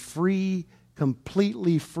is a free,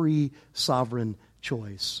 completely free, sovereign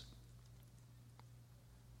choice.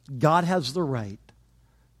 God has the right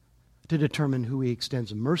to determine who He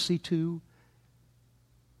extends mercy to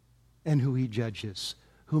and who He judges,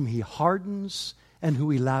 whom He hardens and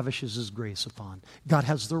who He lavishes His grace upon. God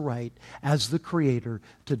has the right, as the Creator,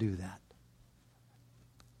 to do that.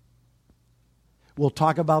 We'll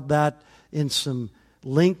talk about that in some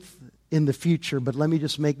length in the future, but let me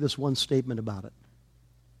just make this one statement about it.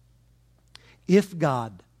 If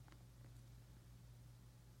God,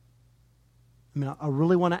 I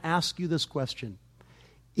really want to ask you this question.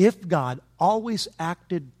 If God always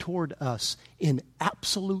acted toward us in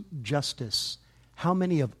absolute justice, how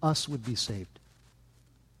many of us would be saved?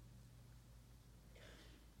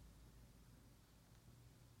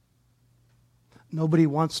 Nobody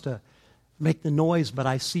wants to make the noise, but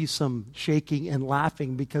I see some shaking and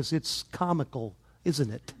laughing because it's comical, isn't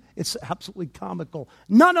it? It's absolutely comical.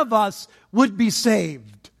 None of us would be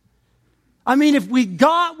saved. I mean, if we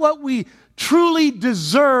got what we truly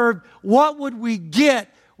deserved, what would we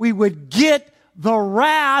get? We would get the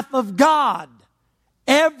wrath of God.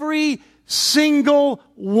 Every single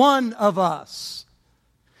one of us.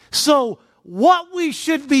 So, what we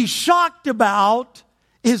should be shocked about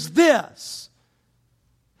is this.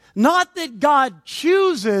 Not that God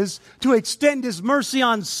chooses to extend His mercy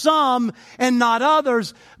on some and not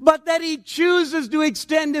others, but that He chooses to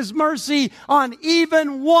extend His mercy on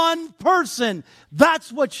even one person.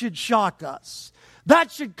 That's what should shock us.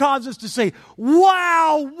 That should cause us to say,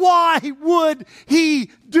 wow, why would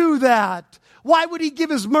He do that? Why would He give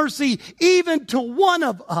His mercy even to one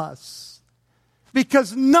of us?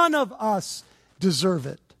 Because none of us deserve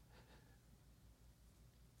it.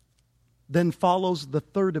 Then follows the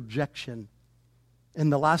third objection in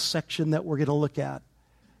the last section that we're going to look at.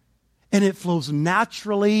 And it flows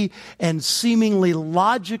naturally and seemingly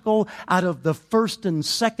logical out of the first and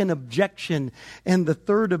second objection. And the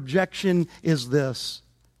third objection is this.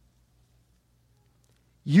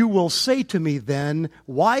 You will say to me then,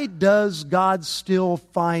 why does God still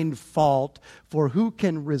find fault? For who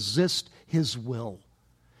can resist His will?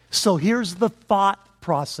 So here's the thought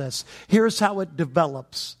process. Here's how it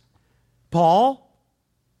develops. Paul,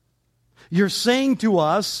 you're saying to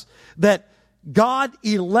us that God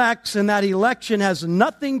elects and that election has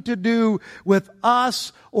nothing to do with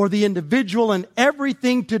us or the individual and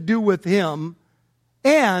everything to do with Him.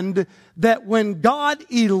 And that when God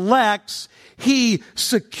elects, He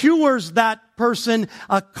secures that person,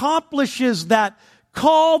 accomplishes that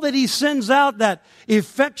call that He sends out, that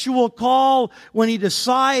effectual call when He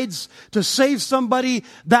decides to save somebody,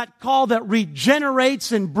 that call that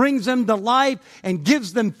regenerates and brings them to life and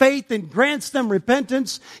gives them faith and grants them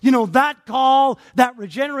repentance. You know, that call, that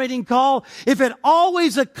regenerating call, if it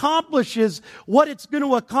always accomplishes what it's going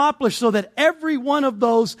to accomplish so that every one of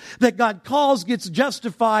those that God calls gets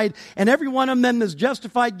justified and every one of them that's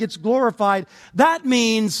justified gets glorified, that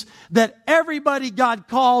means that everybody God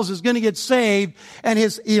calls is going to get saved, and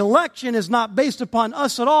His election is not based upon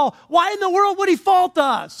us at all. Why in the world would He fault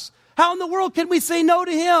us? How in the world can we say no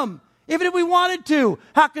to Him? Even if we wanted to,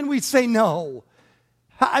 how can we say no?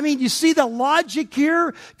 I mean, you see the logic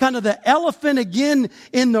here? Kind of the elephant again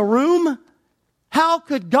in the room? How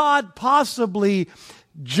could God possibly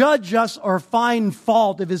judge us or find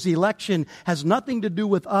fault if His election has nothing to do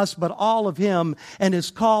with us but all of Him, and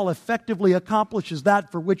His call effectively accomplishes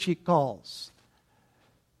that for which He calls?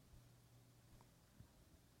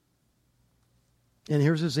 And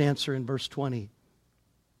here's His answer in verse 20.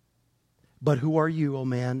 But who are you, O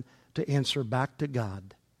man, to answer back to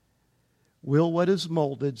God? Will what is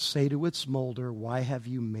molded say to its molder, why have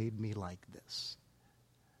you made me like this?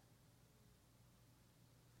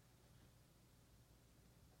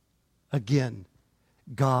 Again,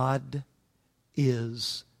 God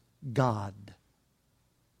is God.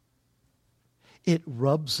 It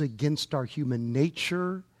rubs against our human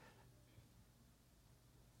nature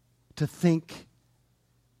to think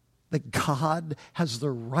that God has the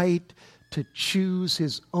right to choose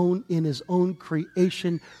His own in His own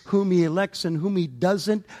creation whom He elects and whom He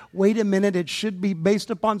doesn't. Wait a minute, it should be based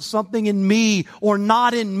upon something in me or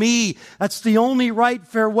not in me. That's the only right,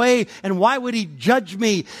 fair way. And why would He judge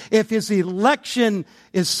me if His election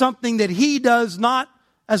is something that He does not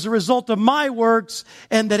as a result of my works,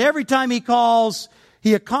 and that every time He calls,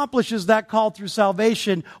 He accomplishes that call through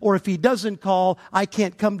salvation, or if He doesn't call, I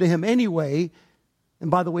can't come to Him anyway. And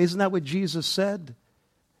by the way, isn't that what Jesus said?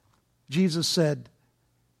 Jesus said,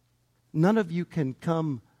 none of you can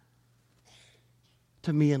come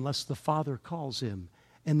to me unless the Father calls him.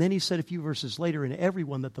 And then He said a few verses later, and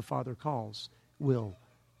everyone that the Father calls will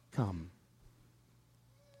come.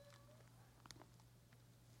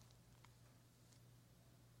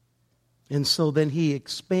 And so then he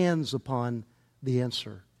expands upon the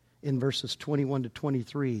answer in verses 21 to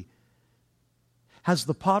 23. Has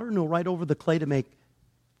the potter no right over the clay to make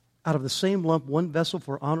out of the same lump one vessel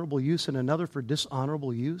for honorable use and another for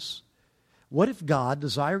dishonorable use? What if God,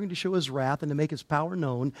 desiring to show his wrath and to make his power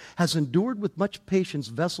known, has endured with much patience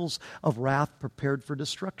vessels of wrath prepared for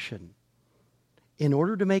destruction, in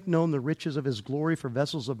order to make known the riches of his glory for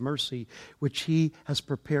vessels of mercy, which he has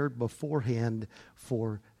prepared beforehand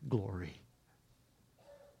for glory?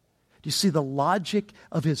 Do you see the logic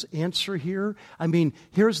of his answer here? I mean,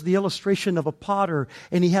 here's the illustration of a potter,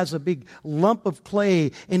 and he has a big lump of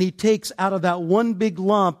clay, and he takes out of that one big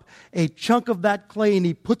lump a chunk of that clay, and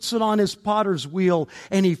he puts it on his potter's wheel,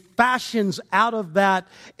 and he fashions out of that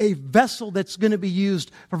a vessel that's going to be used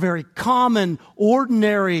for very common,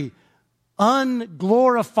 ordinary,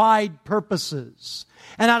 unglorified purposes.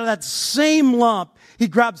 And out of that same lump, he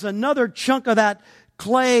grabs another chunk of that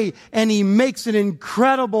clay, and he makes an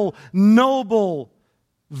incredible, noble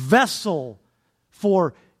vessel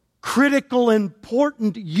for critical,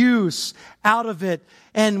 important use out of it.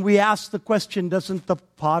 And we ask the question, doesn't the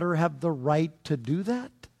potter have the right to do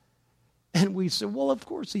that? And we say, well, of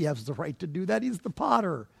course he has the right to do that. He's the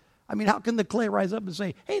potter. I mean, how can the clay rise up and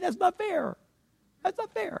say, hey, that's not fair? That's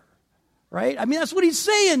not fair. Right? I mean, that's what he's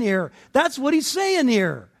saying here. That's what he's saying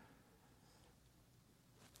here.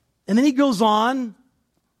 And then he goes on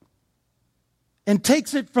and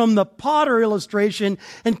takes it from the potter illustration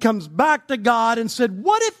and comes back to God and said,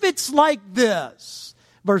 what if it's like this?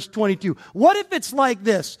 Verse 22. What if it's like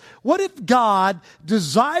this? What if God,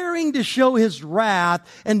 desiring to show his wrath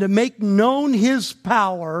and to make known his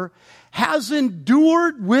power, has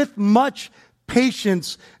endured with much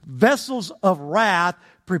patience vessels of wrath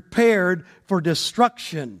prepared for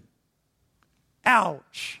destruction?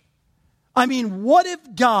 Ouch. I mean, what if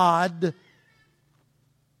God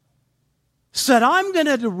said, I'm going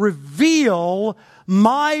to reveal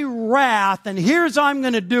my wrath, and here's how I'm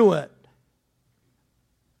going to do it.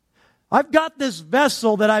 I've got this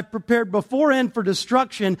vessel that I've prepared beforehand for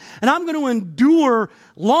destruction, and I'm going to endure,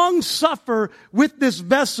 long suffer with this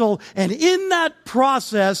vessel, and in that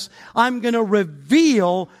process, I'm going to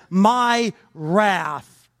reveal my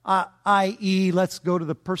wrath. I.e., let's go to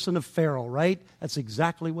the person of Pharaoh, right? That's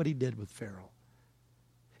exactly what he did with Pharaoh.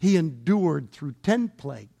 He endured through 10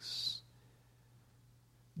 plagues.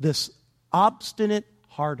 This obstinate,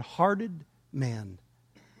 hard-hearted man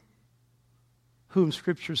whom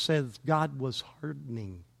Scripture says God was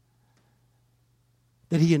hardening,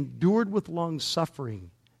 that he endured with long suffering,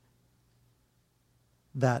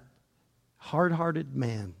 that hard-hearted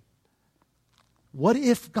man. What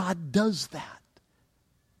if God does that?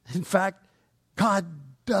 In fact, God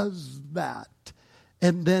does that.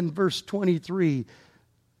 And then verse 23,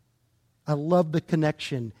 I love the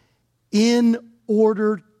connection. In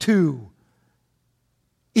order to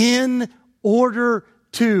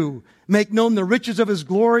make known the riches of his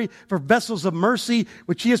glory for vessels of mercy,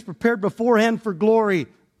 which he has prepared beforehand for glory.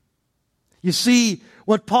 You see,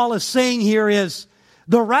 what Paul is saying here is,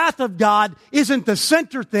 the wrath of God isn't the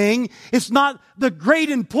center thing. It's not the great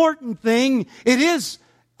important thing. It is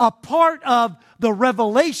a part of the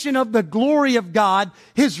revelation of the glory of God,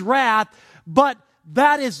 his wrath, but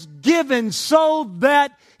that is given so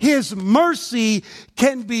that his mercy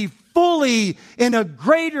can be fully, in a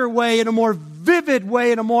greater way, in a more vivid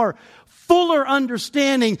way, in a more fuller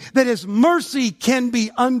understanding, that his mercy can be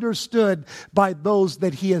understood by those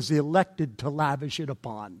that he has elected to lavish it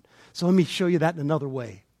upon. So let me show you that in another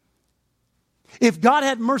way. If God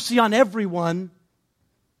had mercy on everyone,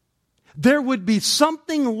 there would be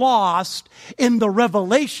something lost in the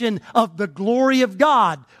revelation of the glory of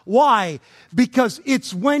God. Why? Because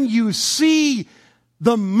it's when you see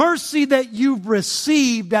the mercy that you've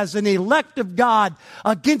received as an elect of God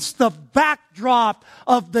against the backdrop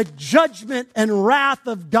of the judgment and wrath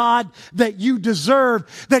of God that you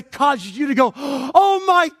deserve, that causes you to go, oh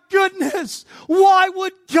my goodness, why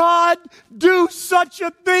would God do such a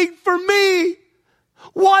thing for me?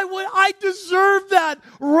 Why would I deserve that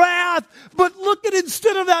wrath? But look at,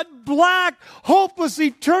 instead of that black, hopeless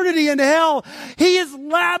eternity in hell, he has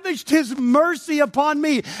lavished his mercy upon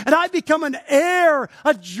me. And I become an heir,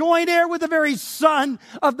 a joint heir with the very Son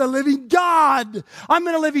of the living God. I'm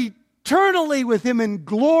going to live eternally with him in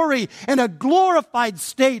glory, in a glorified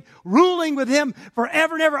state, ruling with him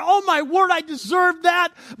forever and ever. Oh my word, I deserve that,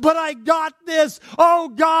 but I got this. Oh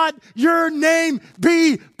God, your name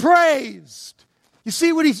be praised. You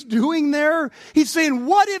see what he's doing there? He's saying,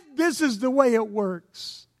 what if this is the way it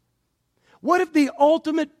works? What if the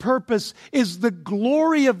ultimate purpose is the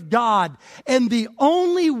glory of God, and the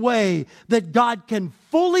only way that God can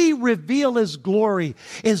fully reveal His glory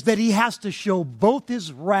is that He has to show both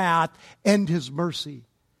His wrath and His mercy.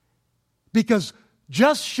 Because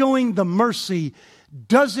just showing the mercy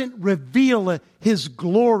doesn't reveal His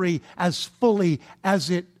glory as fully as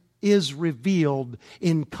it is revealed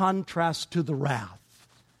in contrast to the wrath.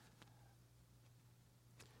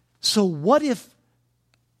 So what if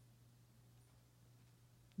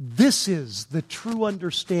this is the true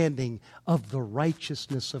understanding of the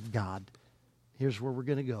righteousness of God? Here's where we're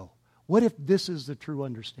going to go. What if this is the true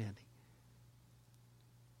understanding?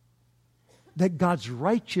 That God's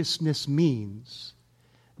righteousness means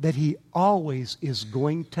that He always is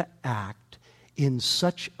going to act in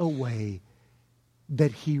such a way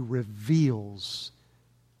that He reveals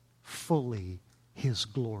fully His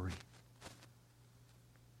glory.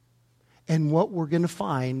 And what we're going to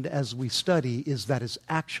find as we study is that is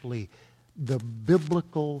actually the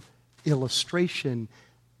biblical illustration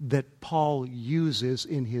that Paul uses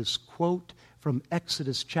in his quote from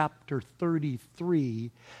Exodus chapter 33,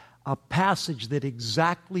 a passage that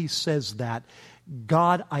exactly says that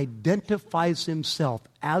God identifies Himself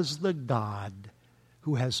as the God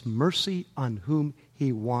who has mercy on whom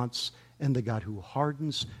He wants and the God who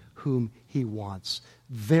hardens whom He wants,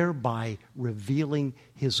 thereby revealing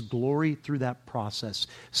His glory through that process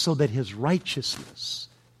so that His righteousness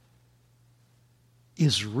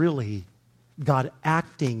is really God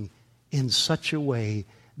acting in such a way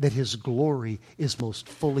that His glory is most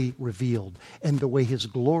fully revealed. And the way His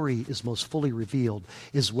glory is most fully revealed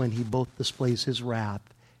is when He both displays His wrath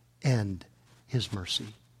and His mercy.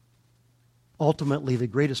 Ultimately, the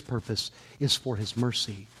greatest purpose is for His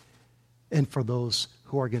mercy and for those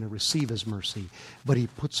who are going to receive His mercy. But He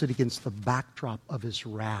puts it against the backdrop of His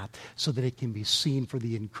wrath so that it can be seen for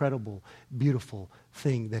the incredible, beautiful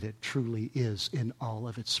thing that it truly is in all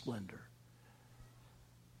of its splendor.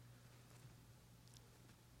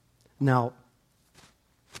 Now,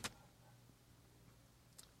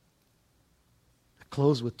 I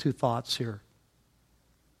close with two thoughts here.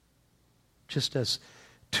 Just as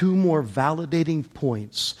two more validating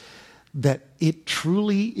points that it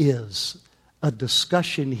truly is a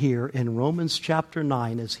discussion here in Romans chapter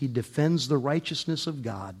 9 as he defends the righteousness of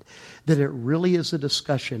God, that it really is a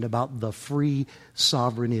discussion about the free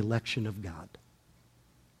sovereign election of God.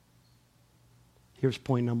 Here's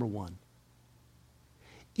point number one.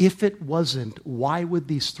 If it wasn't, why would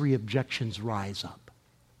these three objections rise up?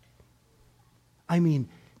 I mean,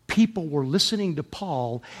 people were listening to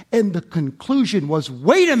Paul, and the conclusion was,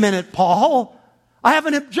 wait a minute, Paul, I have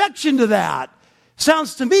an objection to that.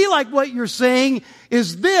 Sounds to me like what you're saying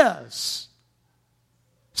is this.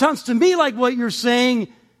 Sounds to me like what you're saying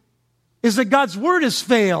is that God's word has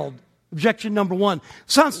failed. Objection number one.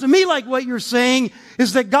 Sounds to me like what you're saying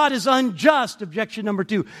is that God is unjust. Objection number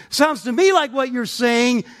two. Sounds to me like what you're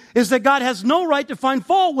saying is that God has no right to find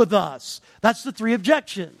fault with us. That's the three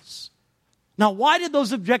objections. Now, why did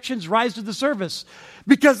those objections rise to the surface?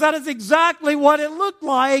 Because that is exactly what it looked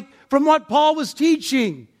like from what Paul was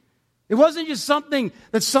teaching. It wasn't just something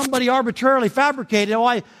that somebody arbitrarily fabricated. Oh,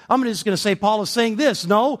 I'm just going to say Paul is saying this.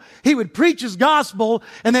 No, he would preach his gospel,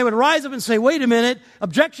 and they would rise up and say, wait a minute,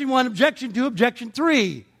 objection one, objection two, objection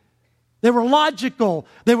three. They were logical.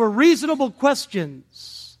 They were reasonable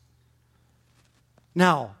questions.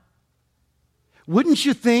 Now, wouldn't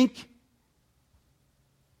you think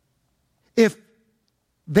if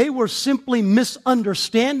they were simply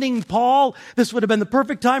misunderstanding Paul, this would have been the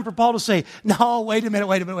perfect time for Paul to say, no, wait a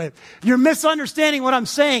minute. You're misunderstanding what I'm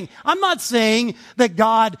saying. I'm not saying that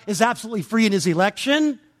God is absolutely free in His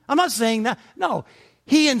election. I'm not saying that. No.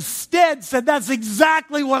 He instead said, that's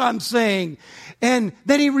exactly what I'm saying. And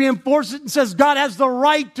then he reinforced it and says, God has the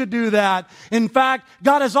right to do that. In fact,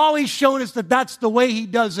 God has always shown us that that's the way He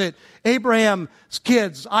does it. Abraham's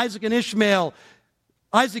kids, Isaac and Ishmael,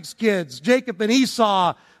 Isaac's kids, Jacob and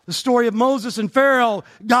Esau, the story of Moses and Pharaoh,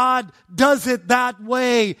 God does it that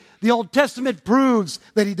way. The Old Testament proves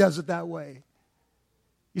that He does it that way.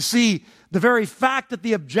 You see, the very fact that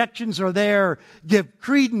the objections are there give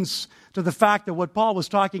credence to the fact that what Paul was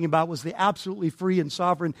talking about was the absolutely free and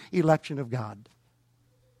sovereign election of God.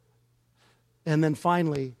 And then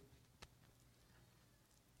finally,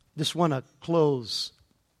 just want to close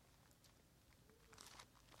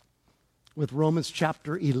with Romans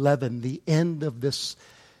chapter 11, the end of this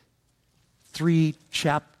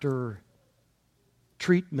 3-chapter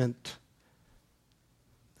treatment,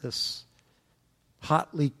 this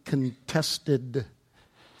hotly contested,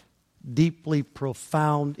 deeply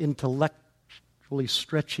profound, intellectually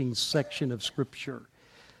stretching section of Scripture.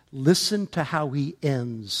 listen to how he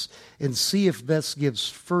ends and see if this gives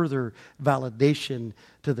further validation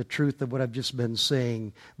to the truth of what I've just been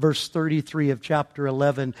saying. Verse 33 of chapter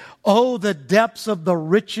 11. Oh, the depths of the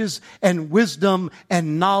riches and wisdom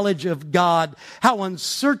and knowledge of God. How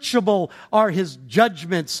unsearchable are his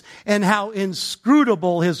judgments and how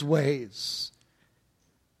inscrutable his ways.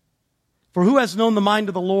 For who has known the mind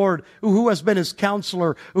of the Lord? Who has been his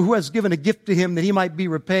counselor? Who has given a gift to him that he might be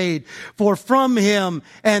repaid? For from him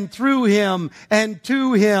and through him and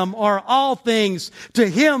to him are all things. To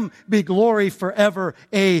him be glory forever.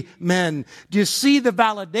 Amen. Do you see the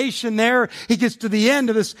validation there? He gets to the end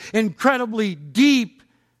of this incredibly deep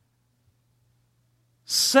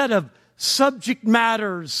set of subject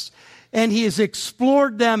matters, and he has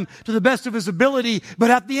explored them to the best of his ability.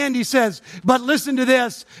 But at the end he says, but listen to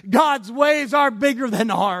this, God's ways are bigger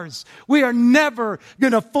than ours. We are never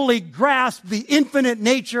going to fully grasp the infinite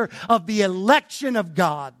nature of the election of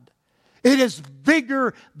God. It is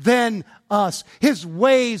bigger than us. His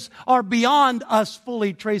ways are beyond us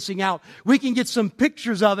fully tracing out. We can get some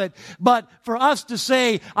pictures of it, but for us to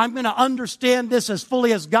say, I'm going to understand this as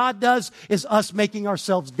fully as God does, is us making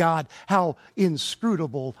ourselves God. How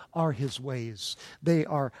inscrutable are his ways. They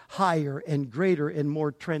are higher and greater and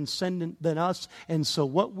more transcendent than us. And so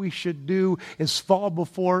what we should do is fall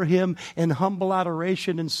before him in humble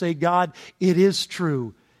adoration and say, God, it is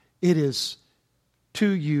true. It is to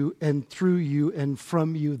you and through you and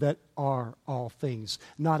from you that are all things.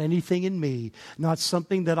 Not anything in me, not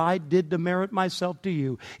something that I did to merit myself to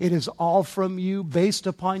you. It is all from you, based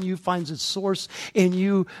upon you, finds its source in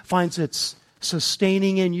you, finds its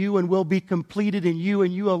sustaining in you, and will be completed in you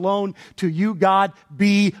and you alone. To you, God,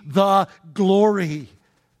 be the glory.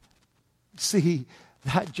 See,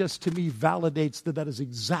 that just to me validates that is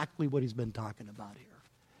exactly what he's been talking about here.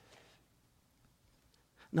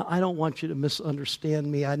 Now, I don't want you to misunderstand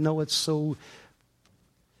me. I know it's so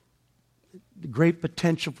great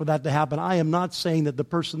potential for that to happen. I am not saying that the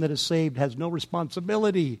person that is saved has no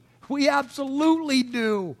responsibility. We absolutely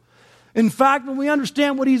do. In fact, when we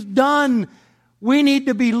understand what he's done, we need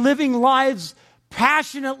to be living lives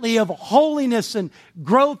passionately of holiness and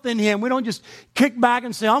growth in him. We don't just kick back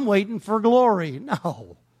and say, I'm waiting for glory.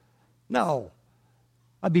 No.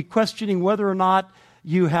 I'd be questioning whether or not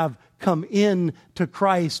you have come in to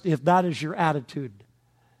Christ if that is your attitude.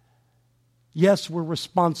 Yes, we're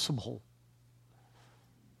responsible.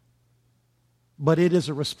 But it is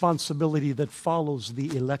a responsibility that follows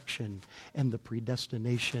the election and the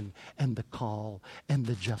predestination and the call and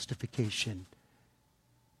the justification.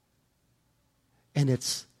 And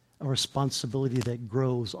it's a responsibility that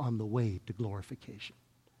grows on the way to glorification.